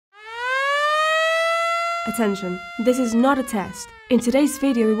Attention, this is not a test. In today's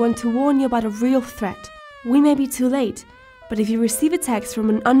video we want to warn you about a real threat. We may be too late, but if you receive a text from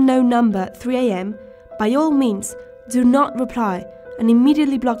an unknown number at 3 AM, by all means, do not reply and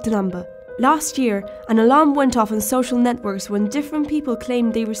immediately block the number. Last year, an alarm went off on social networks when different people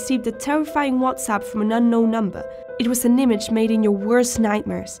claimed they received a terrifying WhatsApp from an unknown number. It was an image made in your worst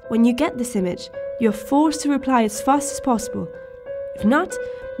nightmares. When you get this image, you're forced to reply as fast as possible. If not,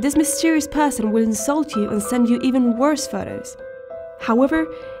 this mysterious person will insult you and send you even worse photos. However,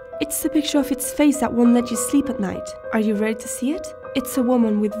 it's the picture of its face that won't let you sleep at night. Are you ready to see it? It's a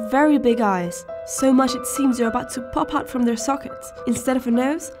woman with very big eyes, so much it seems they're about to pop out from their sockets. Instead of a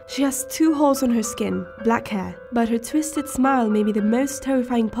nose, she has 2 holes on her skin, black hair. But her twisted smile may be the most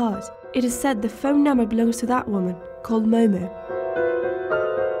terrifying part. It is said the phone number belongs to that woman, called Momo.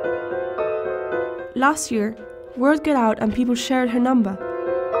 Last year, word got out and people shared her number.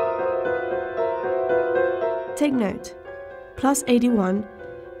 Take note, +81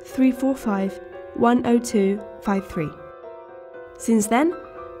 345 102 53. Since then,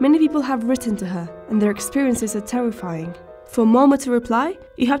 many people have written to her, and their experiences are terrifying. For Momo to reply,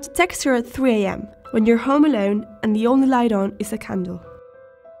 you have to text her at 3 AM, when you're home alone and the only light on is a candle.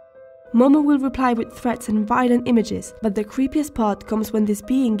 Momo will reply with threats and violent images, but the creepiest part comes when this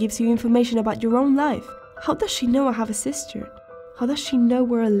being gives you information about your own life. How does she know I have a sister? How does she know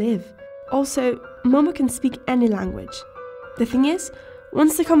where I live? Also, Momo can speak any language. The thing is,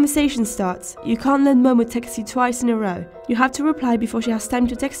 once the conversation starts, you can't let Momo text you twice in a row. You have to reply before she has time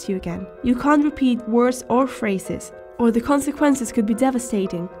to text you again. You can't repeat words or phrases, or the consequences could be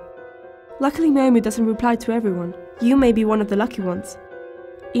devastating. Luckily, Momo doesn't reply to everyone. You may be one of the lucky ones.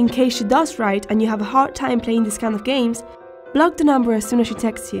 In case she does write and you have a hard time playing this kind of games, block the number as soon as she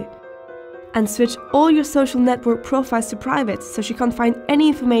texts you. And switch all your social network profiles to private so she can't find any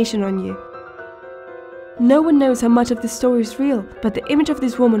information on you. No one knows how much of this story is real, but the image of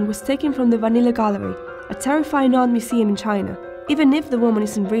this woman was taken from the Vanilla Gallery, a terrifying art museum in China. Even if the woman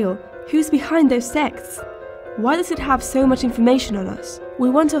isn't real, who's behind those texts? Why does it have so much information on us? We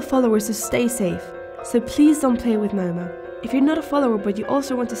want our followers to stay safe, so please don't play with Momo. If you're not a follower but you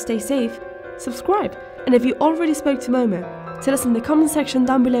also want to stay safe, subscribe. And if you already spoke to Momo, tell us in the comment section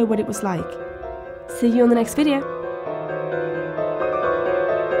down below what it was like. See you on the next video.